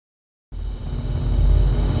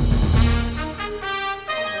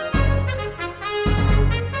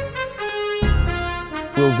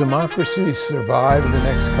Will democracy survive in the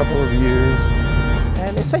next couple of years?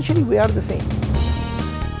 And essentially we are the same.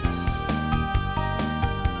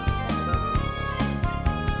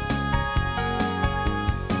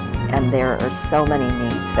 And there are so many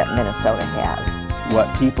needs that Minnesota has.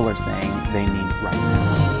 What people are saying they need right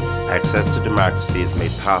now. Access to democracy is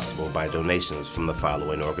made possible by donations from the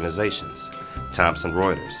following organizations. Thomson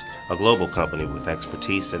Reuters, a global company with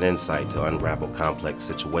expertise and insight to unravel complex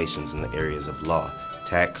situations in the areas of law,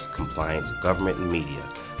 tax, compliance, government, and media.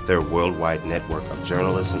 Their worldwide network of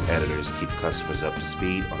journalists and editors keep customers up to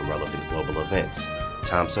speed on relevant global events.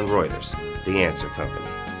 Thomson Reuters, the answer company.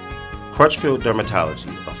 Crutchfield Dermatology,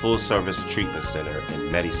 a full-service treatment center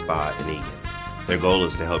in MediSpa in Eagan. Their goal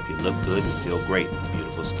is to help you look good and feel great with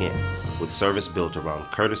beautiful skin. With service built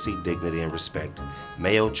around courtesy, dignity, and respect,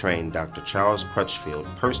 Mayo-trained Dr. Charles Crutchfield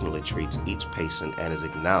personally treats each patient and is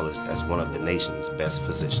acknowledged as one of the nation's best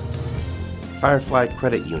physicians. Firefly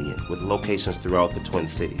Credit Union, with locations throughout the Twin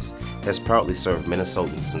Cities, has proudly served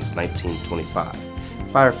Minnesotans since 1925.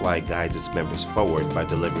 Firefly guides its members forward by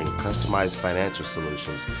delivering customized financial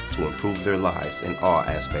solutions to improve their lives in all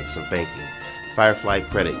aspects of banking. Firefly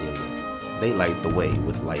Credit Union, they light the way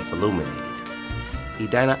with life illuminated.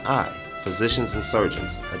 Edina Eye, Physicians and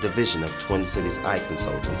Surgeons, a division of Twin Cities Eye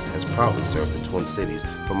Consultants, has proudly served the Twin Cities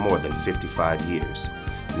for more than 55 years.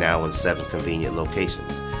 Now in 7 convenient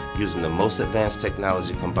locations. Using the most advanced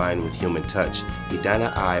technology combined with human touch,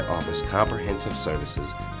 Edina Eye offers comprehensive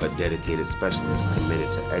services for dedicated specialists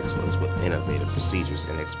committed to excellence with innovative procedures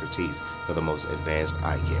and expertise for the most advanced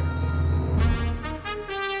eye care.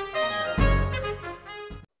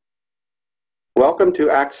 Welcome to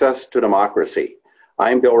Access to Democracy.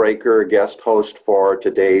 I'm Bill Raker, guest host for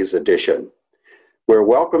today's edition. We're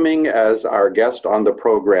welcoming as our guest on the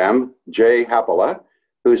program, Jay Haapala,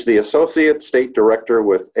 who's the Associate State Director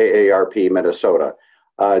with AARP Minnesota.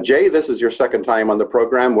 Jay, this is your second time on the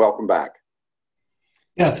program. Welcome back.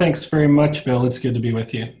 Yeah, thanks very much, Bill. It's good to be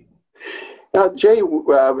with you. Now, Jay,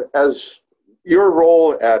 as your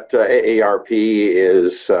role at AARP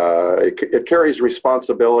is, it carries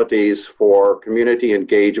responsibilities for community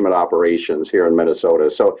engagement operations here in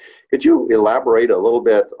Minnesota. So could you elaborate a little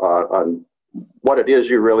bit on what it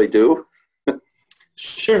is you really do?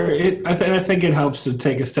 Sure. I think it helps to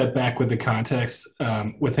take a step back with the context.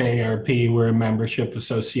 With AARP, we're a membership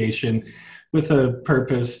association with a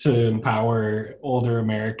purpose to empower older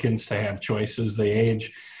Americans to have choices they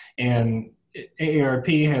age. And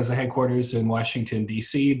AARP has a headquarters in Washington,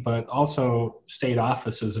 D.C., but also state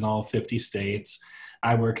offices in all 50 states.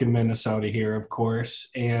 I work in Minnesota here, of course.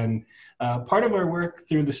 And part of our work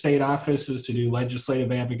through the state office is to do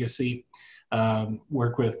legislative advocacy,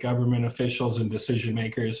 work with government officials and decision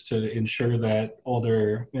makers to ensure that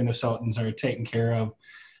older Minnesotans are taken care of.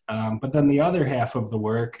 But then the other half of the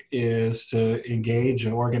work is to engage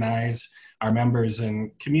and organize our members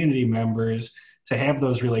and community members to have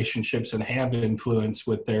those relationships and have influence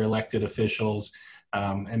with their elected officials,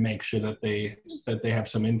 and make sure that they have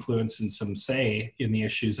some influence and some say in the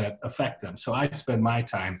issues that affect them. So I spend my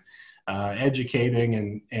time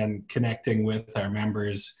educating and connecting with our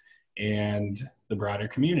members and the broader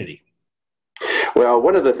community. Well,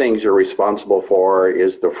 one of the things you're responsible for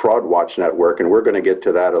is the Fraud Watch Network, and we're going to get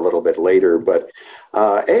to that a little bit later. But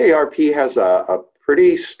AARP has a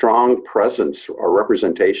pretty strong presence or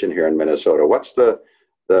representation here in Minnesota. What's the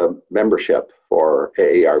membership for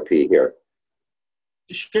AARP here?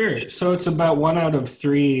 Sure. So it's about 1 out of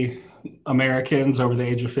 3 Americans over the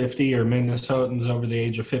age of 50 or Minnesotans over the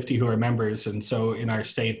age of 50 who are members. And so in our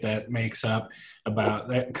state, that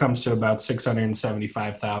comes to about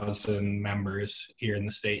 675,000 members here in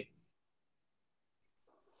the state.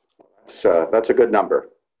 That's a good number.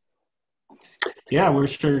 Yeah, we're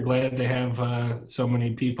sure glad to have so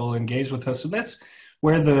many people engaged with us. So that's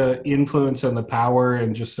where the influence and the power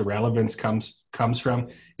and just the relevance comes from,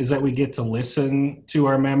 is that we get to listen to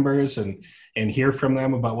our members and hear from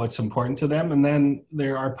them about what's important to them. And then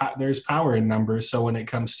there's power in numbers. So when it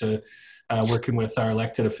comes to working with our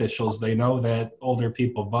elected officials, they know that older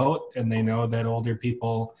people vote, and they know that older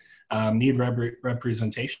people need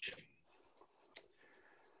representation.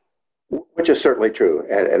 Which is certainly true,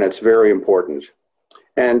 and it's very important.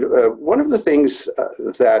 And one of the things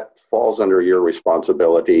that falls under your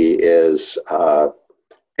responsibility is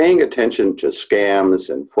paying attention to scams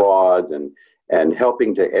and frauds and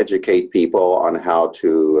helping to educate people on how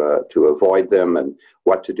to avoid them and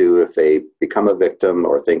what to do if they become a victim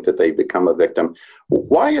or think that they become a victim.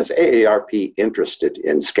 Why is AARP interested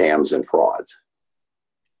in scams and frauds?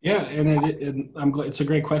 Yeah, and I'm glad, it's a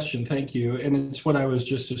great question. Thank you. And it's what I was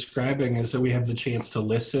just describing is that we have the chance to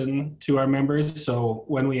listen to our members. So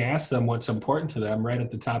when we ask them what's important to them, right at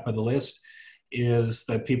the top of the list is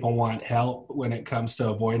that people want help when it comes to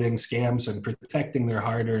avoiding scams and protecting their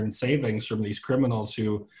hard-earned savings from these criminals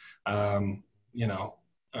who, um, you know,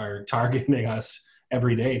 are targeting us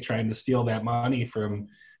every day, trying to steal that money from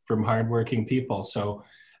hardworking people. So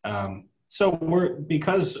we're,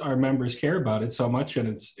 because our members care about it so much,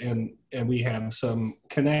 and we have some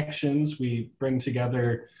connections. We bring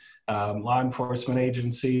together law enforcement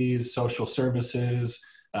agencies, social services,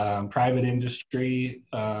 private industry,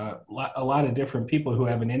 a lot of different people who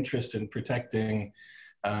have an interest in protecting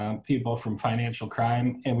people from financial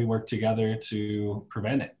crime, and we work together to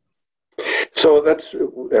prevent it. So that's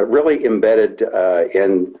really embedded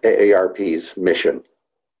in AARP's mission.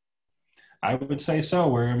 I would say so.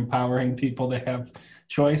 We're empowering people to have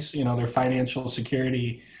choice. You know, their financial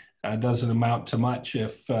security doesn't amount to much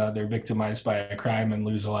if they're victimized by a crime and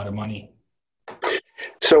lose a lot of money.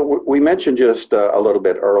 So we mentioned just a little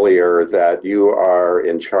bit earlier that you are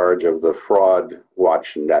in charge of the Fraud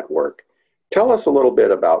Watch Network. Tell us a little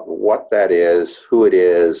bit about what that is, who it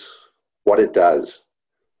is, what it does.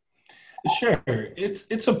 Sure.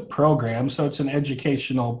 It's a program, so it's an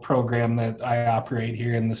educational program that I operate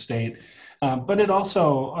here in the state. But it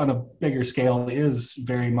also, on a bigger scale, is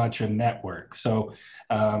very much a network. So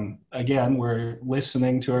again, we're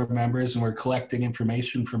listening to our members and we're collecting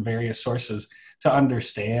information from various sources to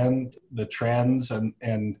understand the trends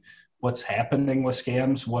and what's happening with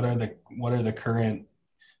scams. What are the current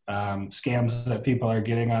scams that people are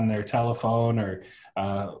getting on their telephone or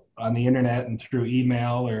on the internet and through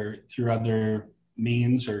email or through other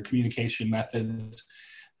means or communication methods.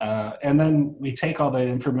 And then we take all that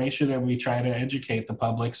information and we try to educate the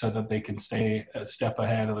public so that they can stay a step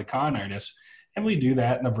ahead of the con artists. And we do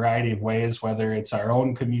that in a variety of ways, whether it's our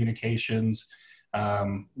own communications,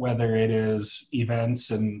 whether it is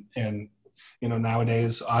events and you know,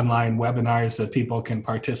 nowadays online webinars that people can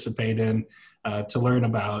participate in to learn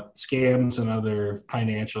about scams and other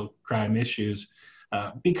financial crime issues.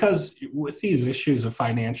 Because with these issues of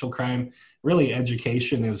financial crime, really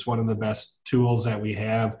education is one of the best tools that we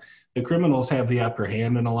have. The criminals have the upper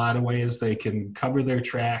hand in a lot of ways. They can cover their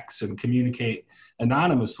tracks and communicate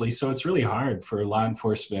anonymously. So it's really hard for law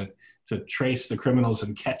enforcement to trace the criminals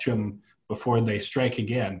and catch them before they strike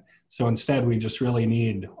again. So instead, we just really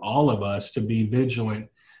need all of us to be vigilant,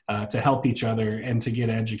 to help each other and to get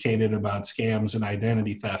educated about scams and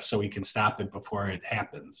identity theft so we can stop it before it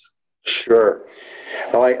happens. Sure.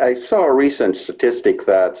 Well, I saw a recent statistic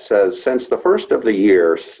that says since the first of the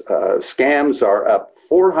year, scams are up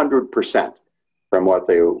 400% from what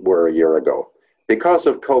they were a year ago because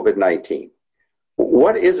of COVID-19.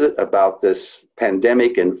 What is it about this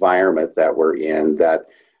pandemic environment that we're in that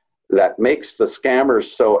makes the scammers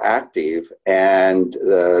so active and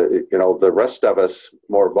you know, the rest of us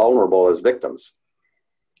more vulnerable as victims?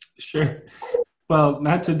 Sure. Well,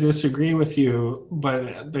 not to disagree with you,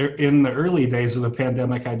 but there, in the early days of the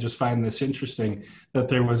pandemic, I just find this interesting that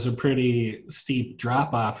there was a pretty steep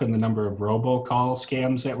drop off in the number of robocall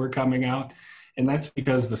scams that were coming out. And that's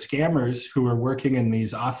because the scammers who were working in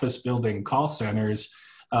these office building call centers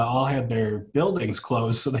all had their buildings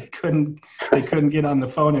closed, so they couldn't get on the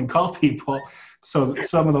phone and call people. So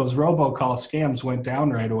some of those robocall scams went down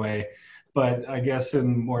right away. But I guess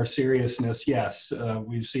in more seriousness, yes,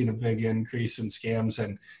 we've seen a big increase in scams,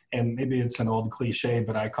 and maybe it's an old cliche,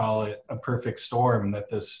 but I call it a perfect storm that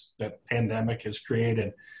that pandemic has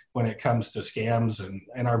created when it comes to scams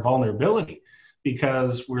and our vulnerability,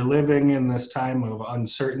 because we're living in this time of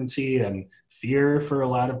uncertainty and fear for a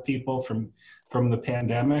lot of people from the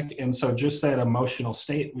pandemic. And so just that emotional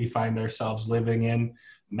state we find ourselves living in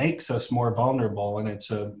makes us more vulnerable, and it's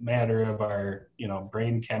a matter of our, you know,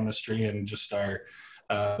 brain chemistry and just our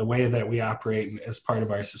the way that we operate as part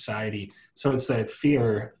of our society. So it's that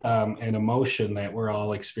fear and emotion that we're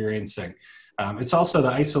all experiencing. It's also the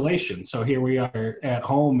isolation. So here we are at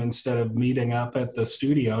home instead of meeting up at the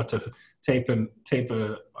studio to tape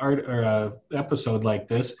a episode like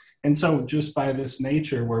this. And so just by this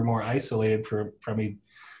nature, we're more isolated from each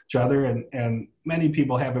other, and many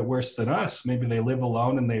people have it worse than us. Maybe they live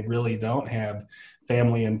alone and they really don't have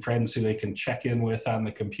family and friends who they can check in with on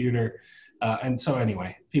the computer. And so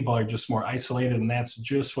anyway, people are just more isolated, and that's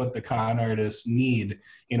just what the con artists need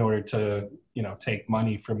in order to, you know, take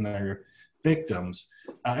money from their victims.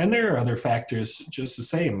 And there are other factors just the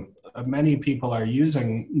same. Many people are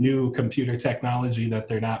using new computer technology that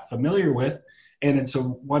they're not familiar with, and it's a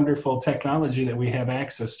wonderful technology that we have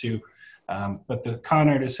access to. But the con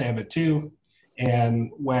artists have it too.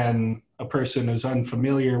 And when a person is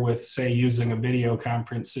unfamiliar with, say, using a video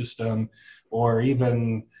conference system or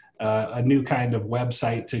even a new kind of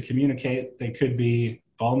website to communicate, they could be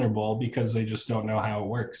vulnerable because they just don't know how it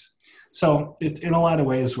works. So in a lot of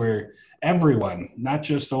ways, where everyone, not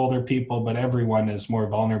just older people, but everyone is more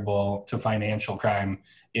vulnerable to financial crime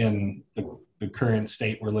in the current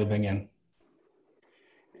state we're living in.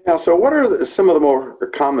 Now, so what are some of the more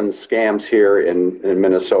common scams here in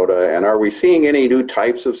Minnesota, and are we seeing any new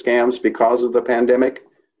types of scams because of the pandemic?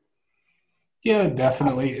 Yeah,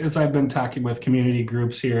 definitely. As I've been talking with community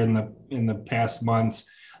groups here in the past months,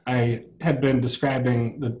 I have been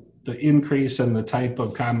describing the increase in the type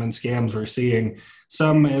of common scams we're seeing,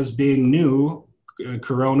 some as being new,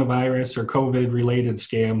 coronavirus or COVID-related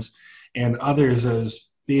scams, and others as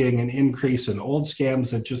being an increase in old scams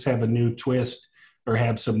that just have a new twist or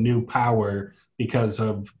have some new power because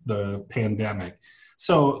of the pandemic.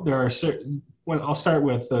 So there are certain, well, I'll start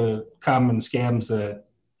with the common scams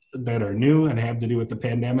that are new and have to do with the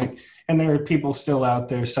pandemic. And there are people still out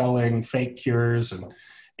there selling fake cures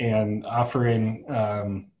and offering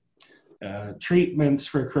treatments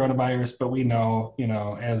for coronavirus. But we know,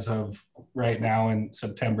 as of right now in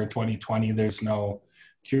September 2020, there's no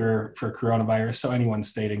cure for coronavirus. So anyone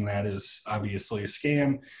stating that is obviously a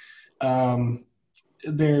scam.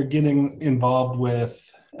 They're getting involved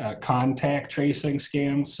with contact tracing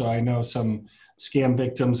scams. So I know some scam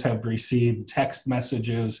victims have received text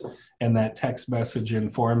messages, and that text message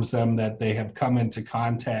informs them that they have come into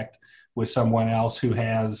contact with someone else who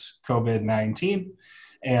has COVID-19,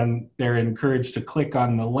 and they're encouraged to click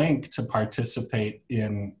on the link to participate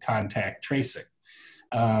in contact tracing.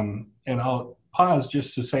 And I'll pause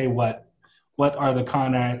just to say what are the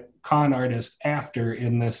con artists after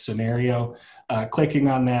in this scenario. Clicking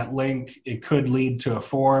on that link, it could lead to a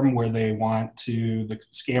form where the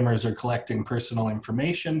scammers are collecting personal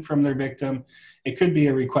information from their victim. It could be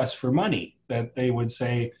a request for money that they would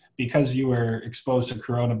say, because you were exposed to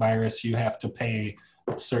coronavirus, you have to pay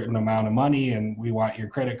a certain amount of money and we want your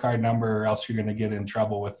credit card number or else you're going to get in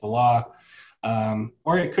trouble with the law.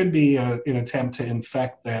 Or it could be an attempt to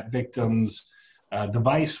infect that victim's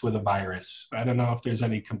device with a virus. I don't know if there's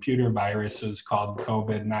any computer viruses called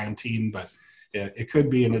COVID-19, but it could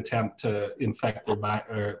be an attempt to infect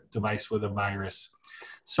their device with a virus.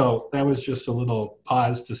 So that was just a little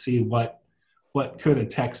pause to see what could a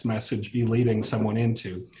text message be leading someone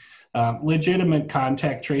into. Legitimate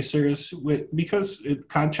contact tracers, because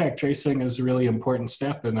contact tracing is a really important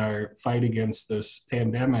step in our fight against this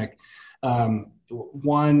pandemic. A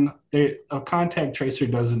contact tracer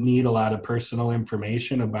doesn't need a lot of personal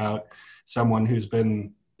information about someone who's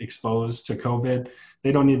been exposed to COVID.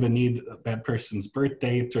 They don't even need that person's birth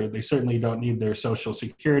date, or they certainly don't need their social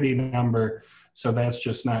security number. So that's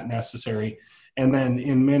just not necessary. And then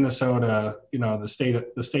in Minnesota, the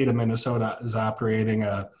state of Minnesota is operating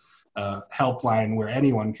a helpline where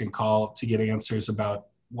anyone can call to get answers about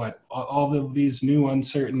what all of these new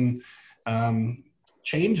uncertain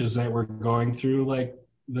changes that we're going through, like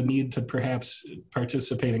the need to perhaps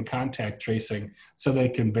participate in contact tracing so they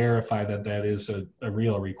can verify that is a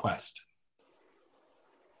real request.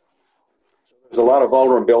 There's a lot of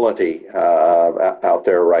vulnerability out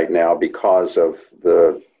there right now because of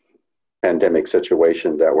the pandemic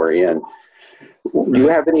situation that we're in. Do you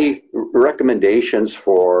have any recommendations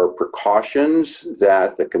for precautions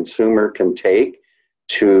that the consumer can take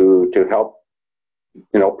to help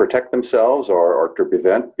protect themselves or to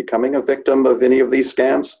prevent becoming a victim of any of these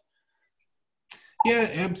scams? Yeah,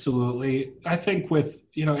 absolutely. I think with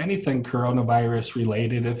anything coronavirus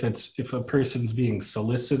related, if a person's being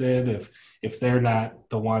solicited, if they're not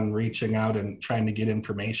the one reaching out and trying to get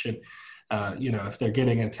information, if they're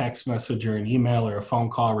getting a text message or an email or a phone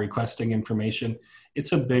call requesting information,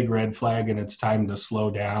 it's a big red flag, and it's time to slow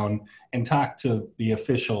down and talk to the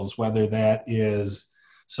officials, whether that is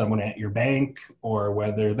someone at your bank or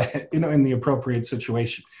whether that, in the appropriate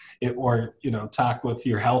situation, talk with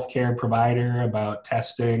your healthcare provider about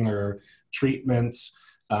testing or treatments.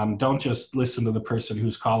 Don't just listen to the person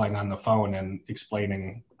who's calling on the phone and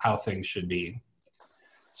explaining how things should be.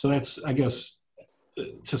 So that's, I guess,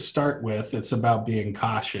 to start with, it's about being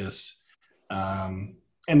cautious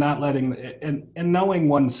and not letting, and knowing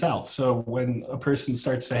oneself. So when a person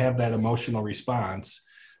starts to have that emotional response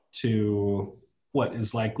to what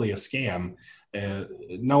is likely a scam,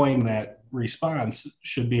 knowing that response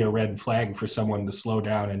should be a red flag for someone to slow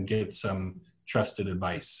down and get some trusted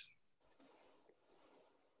advice.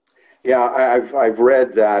 Yeah, I've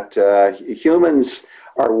read that humans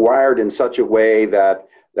are wired in such a way that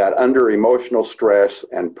under emotional stress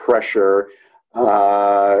and pressure,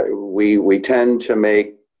 we tend to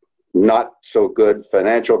make not so good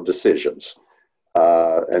financial decisions.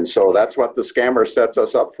 And so that's what the scammer sets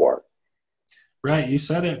us up for. Right. You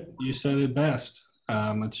said it. You said it best.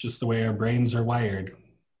 It's just the way our brains are wired.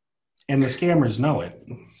 And the scammers know it.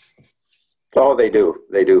 Oh, they do.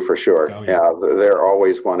 They do for sure. Oh, yeah. They're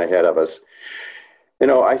always one ahead of us. You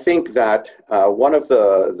know, I think that one of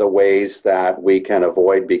the ways that we can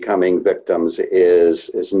avoid becoming victims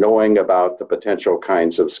is knowing about the potential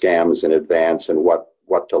kinds of scams in advance and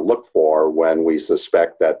what to look for when we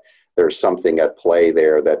suspect that there's something at play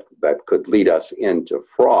there that could lead us into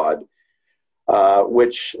fraud,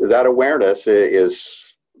 which that awareness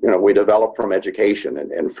is, we develop from education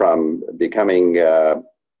and from becoming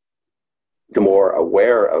more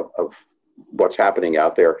aware of what's happening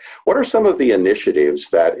out there. What are some of the initiatives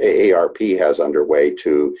that AARP has underway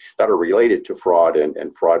that are related to fraud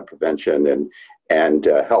and fraud prevention and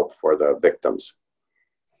help for the victims?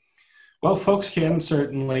 Well, folks can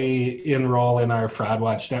certainly enroll in our Fraud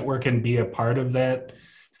Watch network and be a part of that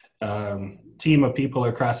team of people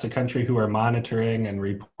across the country who are monitoring and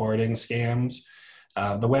reporting scams.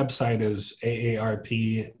 The website is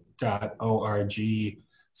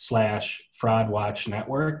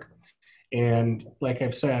aarp.org/fraudwatchnetwork. And like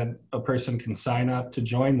I've said, a person can sign up to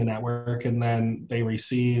join the network, and then they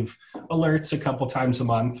receive alerts a couple times a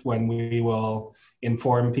month when we will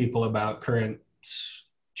inform people about current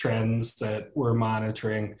trends that we're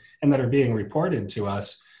monitoring and that are being reported to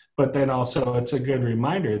us. But then also it's a good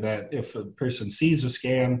reminder that if a person sees a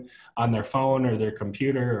scam on their phone or their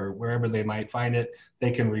computer or wherever they might find it,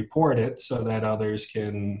 they can report it so that others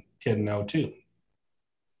can know too.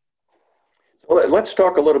 Well, let's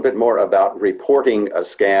talk a little bit more about reporting a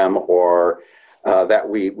scam or that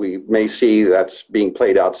we may see that's being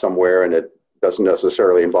played out somewhere, and it doesn't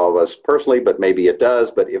necessarily involve us personally, but maybe it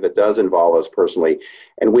does. But if it does involve us personally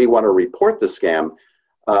and we want to report the scam,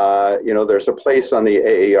 there's a place on the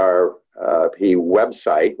AARP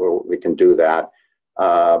website where we can do that.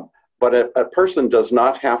 But a person does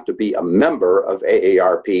not have to be a member of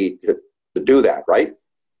AARP to do that, right?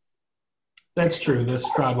 That's true. This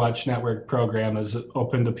Fraud Watch Network program is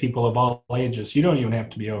open to people of all ages. You don't even have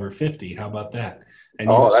to be over 50. How about that? And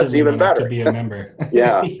you that's even better. Have to be a member.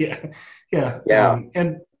 Yeah. Yeah.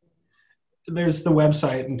 And there's the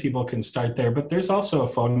website and people can start there, but there's also a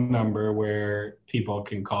phone number where people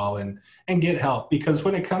can call and get help. Because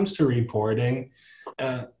when it comes to reporting,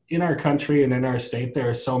 in our country and in our state, there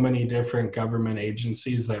are so many different government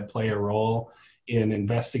agencies that play a role in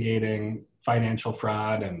investigating financial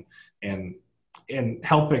fraud and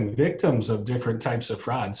helping victims of different types of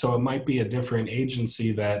fraud. So it might be a different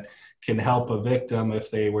agency that can help a victim if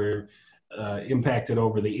they were impacted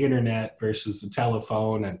over the internet versus the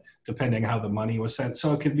telephone, and depending how the money was sent.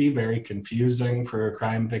 So it could be very confusing for a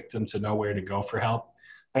crime victim to know where to go for help.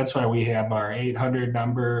 That's why we have our 800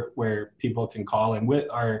 number where people can call, and with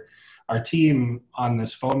our team on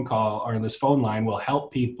this phone call or this phone line will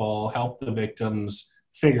help the victims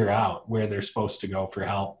figure out where they're supposed to go for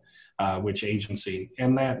help, which agency.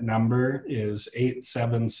 And that number is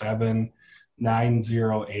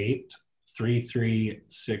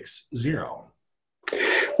 877-908-3360.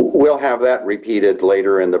 We'll have that repeated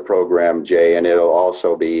later in the program, Jay, and it'll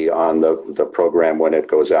also be on the program when it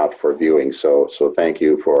goes out for viewing. So thank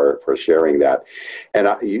you for sharing that. And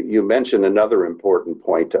you mentioned another important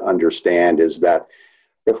point to understand is that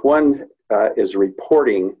if one is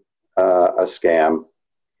reporting a scam,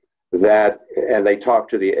 and they talk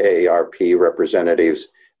to the AARP representatives,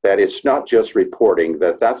 that it's not just reporting,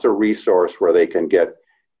 that's a resource where they can get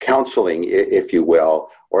counseling, if you will,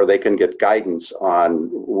 or they can get guidance on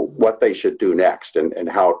what they should do next and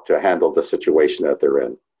how to handle the situation that they're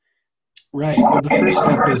in. Right. Well, the first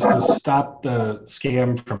step is to stop the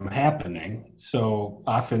scam from happening. So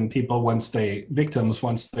often victims,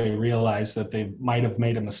 once they realize that they might have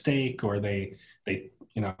made a mistake or they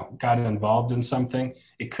got involved in something,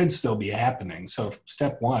 it could still be happening. So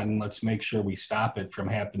step one, let's make sure we stop it from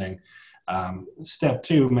happening. Step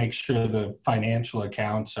two, make sure the financial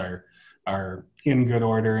accounts are in good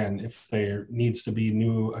order. And if there needs to be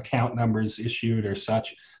new account numbers issued or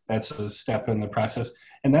such, that's a step in the process.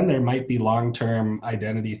 And then there might be long-term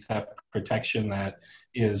identity theft protection that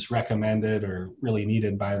is recommended or really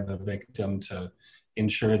needed by the victim to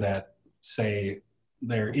ensure that, say,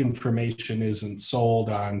 their information isn't sold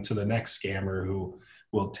on to the next scammer who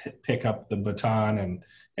will pick up the baton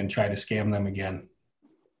and try to scam them again.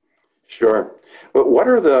 Sure. But what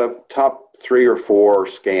are the top 3 or 4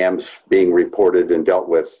 scams being reported and dealt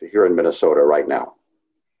with here in Minnesota right now?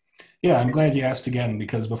 Yeah, I'm glad you asked again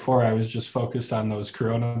because before I was just focused on those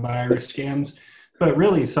coronavirus scams, but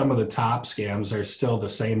really some of the top scams are still the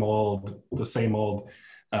same old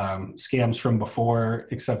scams from before,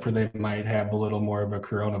 except for they might have a little more of a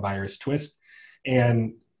coronavirus twist.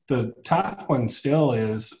 And the top one still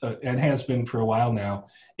is, and has been for a while now,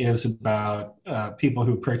 is about people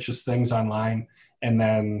who purchase things online and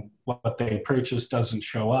then what they purchase doesn't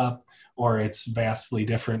show up, or it's vastly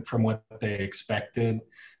different from what they expected.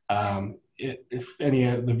 If any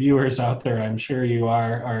of the viewers out there, I'm sure you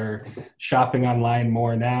are shopping online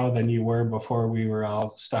more now than you were before we were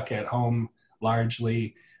all stuck at home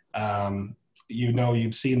largely.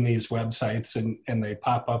 You've seen these websites and they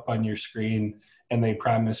pop up on your screen and they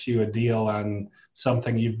promise you a deal on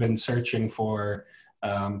something you've been searching for,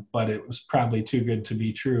 but it was probably too good to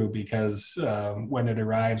be true because when it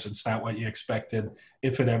arrives, it's not what you expected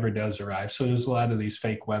if it ever does arrive. So there's a lot of these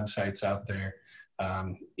fake websites out there,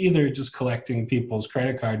 either just collecting people's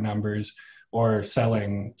credit card numbers or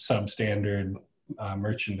selling substandard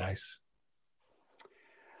merchandise.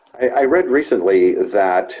 I read recently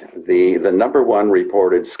that the number one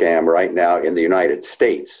reported scam right now in the United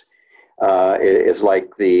States is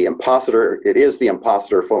like the imposter. It is the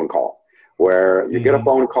imposter phone call, where you get a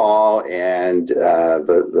phone call and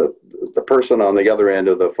the person on the other end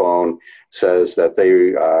of the phone says that they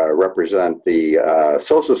represent the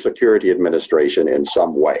Social Security Administration in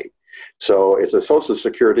some way. So it's a Social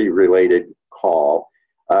Security related call.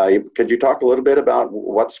 Could you talk a little bit about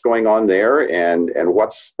what's going on there and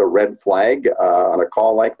what's the red flag on a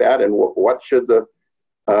call like that, and what should the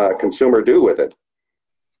consumer do with it?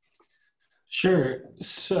 Sure.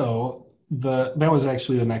 So that was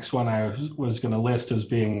actually the next one I was going to list as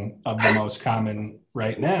being of the most common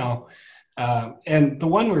right now. And the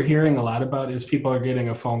one we're hearing a lot about is people are getting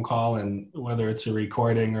a phone call, and whether it's a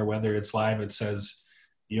recording or whether it's live, it says,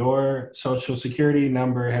 your Social Security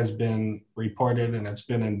number has been reported and it's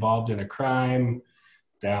been involved in a crime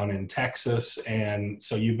down in Texas. And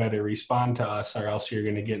so you better respond to us or else you're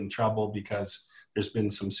going to get in trouble because there's been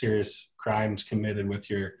some serious crimes committed with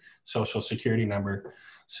your Social Security number.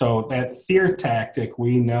 So that fear tactic,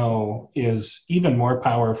 we know, is even more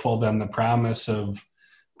powerful than the promise of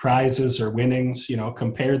prizes or winnings.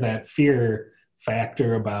 Compare that fear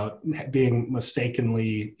factor about being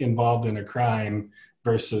mistakenly involved in a crime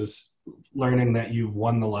versus learning that you've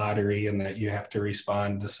won the lottery and that you have to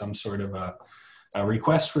respond to some sort of a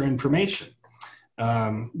request for information.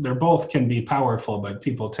 They're both can be powerful, but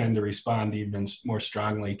people tend to respond even more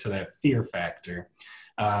strongly to that fear factor.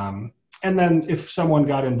 And then if someone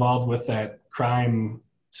got involved with that crime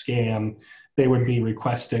scam, they would be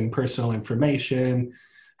requesting personal information.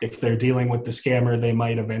 If they're dealing with the scammer, they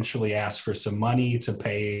might eventually ask for some money to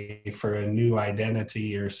pay for a new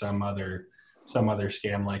identity or some other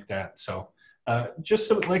scam like that. So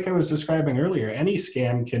just like I was describing earlier, any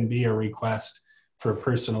scam can be a request for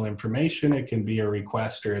personal information. It can be a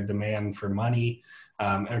request or a demand for money.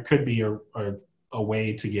 It could be a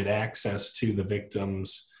way to get access to the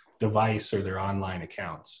victim's device or their online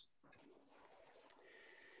accounts.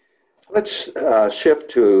 Let's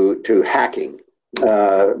shift to hacking,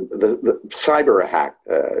 the cyber hack.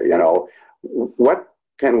 What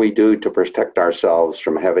can we do to protect ourselves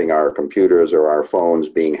from having our computers or our phones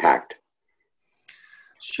being hacked?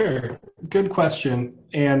 Sure. Good question.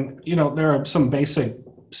 And, there are some basic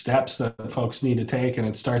steps that folks need to take, and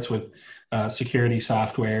it starts with security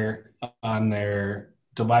software on their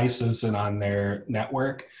devices and on their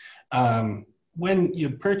network. When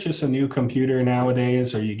you purchase a new computer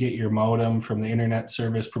nowadays, or you get your modem from the internet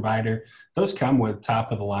service provider, those come with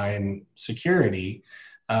top of the line security.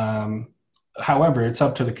 However, it's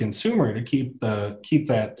up to the consumer to keep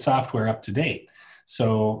that software up to date.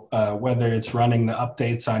 So whether it's running the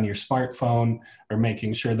updates on your smartphone or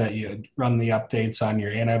making sure that you run the updates on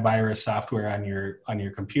your antivirus software on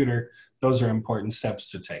your computer, those are important steps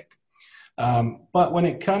to take. But when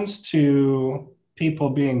it comes to people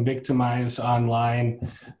being victimized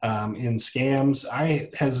online in scams, I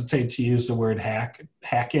hesitate to use the word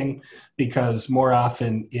hacking, because more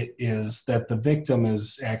often it is that the victim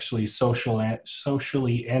is actually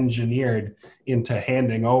socially engineered into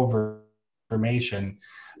handing over information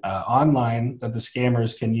online that the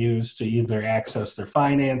scammers can use to either access their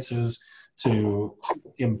finances, to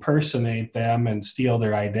impersonate them and steal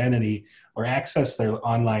their identity, or access their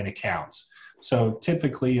online accounts. So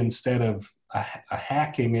typically, instead of a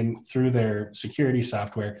hacking in through their security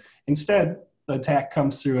software, instead the attack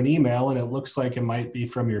comes through an email, and it looks like it might be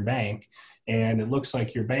from your bank, and it looks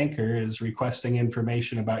like your banker is requesting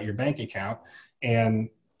information about your bank account, and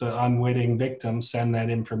the unwitting victims send that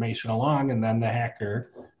information along, and then the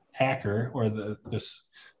hacker hacker or this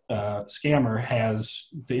scammer has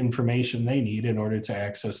the information they need in order to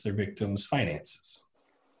access their victims' finances.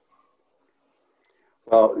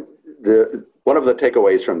 Well, one of the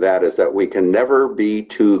takeaways from that is that we can never be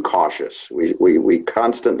too cautious. We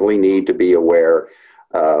constantly need to be aware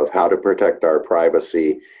of how to protect our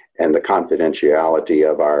privacy and the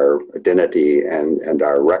confidentiality of our identity and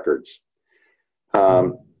our records.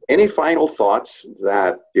 Any final thoughts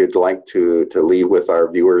that you'd like to leave with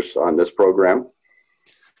our viewers on this program?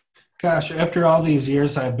 Gosh, after all these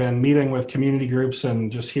years, I've been meeting with community groups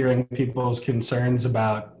and just hearing people's concerns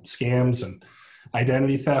about scams and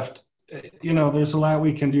identity theft. You know, there's a lot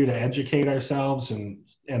we can do to educate ourselves and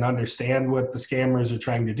understand what the scammers are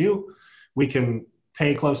trying to do. We can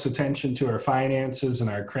pay close attention to our finances and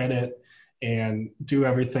our credit and do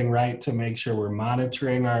everything right to make sure we're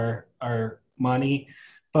monitoring our money.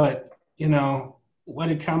 But, you know, what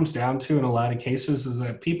it comes down to in a lot of cases is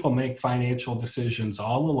that people make financial decisions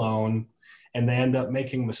all alone and they end up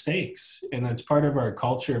making mistakes. And it's part of our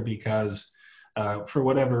culture because for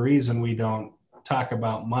whatever reason, we don't talk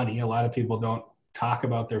about money. A lot of people don't talk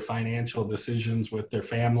about their financial decisions with their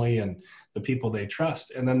family and the people they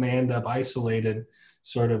trust. And then they end up isolated,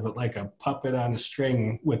 sort of like a puppet on a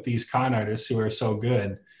string with these con artists who are so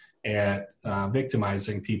good at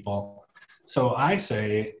victimizing people. So I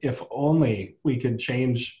say, if only we could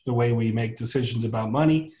change the way we make decisions about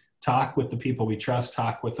money, talk with the people we trust,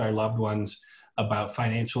 talk with our loved ones about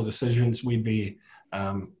financial decisions, we'd be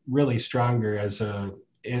really stronger as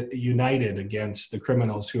united against the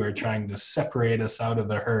criminals who are trying to separate us out of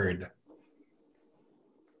the herd.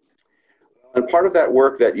 And part of that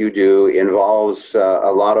work that you do involves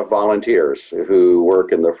a lot of volunteers who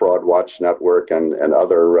work in the Fraud Watch Network and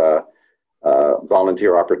other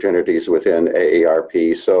volunteer opportunities within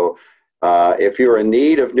AARP. So if you're in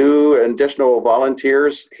need of new and additional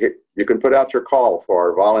volunteers, you can put out your call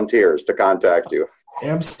for volunteers to contact you.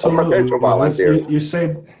 Absolutely. Potential volunteers.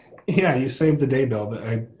 You saved the day, Bill.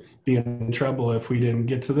 I'd be in trouble if we didn't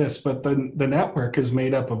get to this. But the network is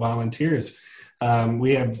made up of volunteers.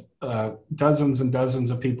 We have dozens and dozens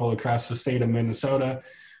of people across the state of Minnesota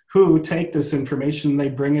who take this information, they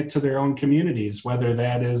bring it to their own communities, whether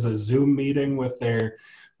that is a Zoom meeting with their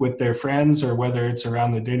friends or whether it's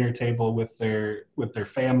around the dinner table with their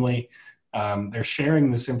family. They're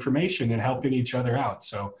sharing this information and helping each other out.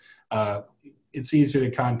 So it's easy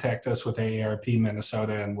to contact us with AARP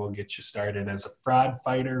Minnesota and we'll get you started as a fraud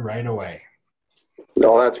fighter right away.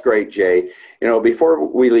 No, that's great, Jay. You know, before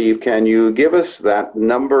we leave, can you give us that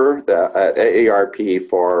number at AARP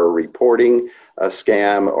for reporting a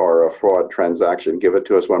scam or a fraud transaction? Give it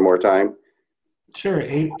to us one more time. Sure,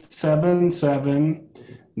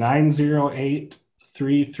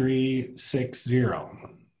 877-908-3360.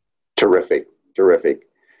 Terrific, terrific.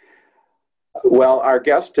 Well, our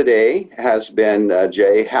guest today has been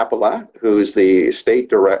Jay Haapala, who's the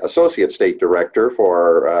Associate State Director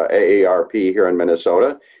for AARP here in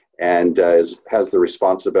Minnesota and has the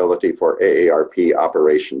responsibility for AARP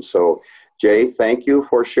operations. So, Jay, thank you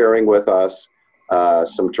for sharing with us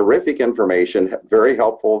some terrific information, very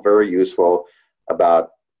helpful, very useful about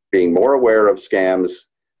being more aware of scams,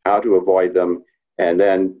 how to avoid them, and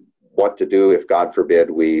then what to do if, God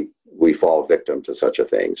forbid, we fall victim to such a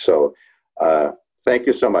thing. So, thank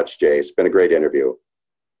you so much, Jay. It's been a great interview.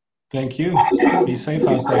 Thank you. Be safe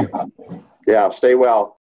out there. Yeah, stay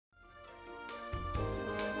well.